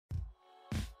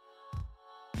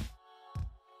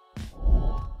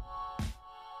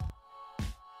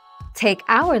Take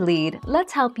our lead,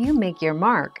 let's help you make your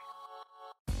mark.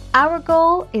 Our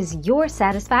goal is your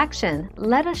satisfaction.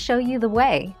 Let us show you the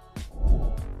way.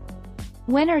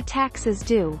 When are taxes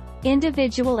due?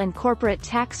 Individual and corporate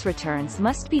tax returns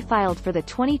must be filed for the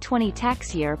 2020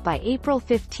 tax year by April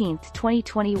 15,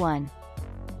 2021.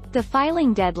 The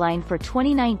filing deadline for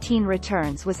 2019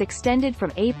 returns was extended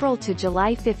from April to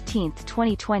July 15,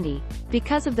 2020,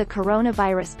 because of the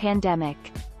coronavirus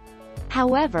pandemic.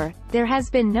 However, there has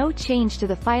been no change to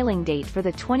the filing date for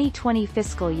the 2020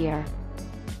 fiscal year.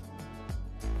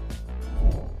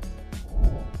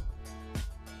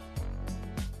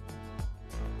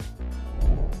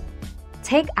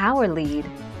 Take our lead.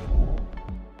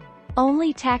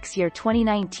 Only tax year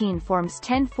 2019 Forms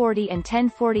 1040 and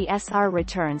 1040 SR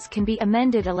returns can be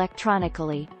amended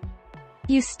electronically.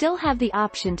 You still have the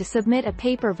option to submit a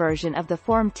paper version of the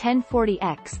Form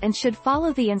 1040X and should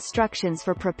follow the instructions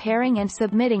for preparing and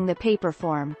submitting the paper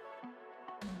form.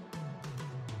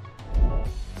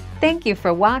 Thank you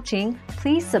for watching.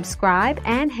 Please subscribe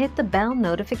and hit the bell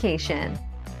notification.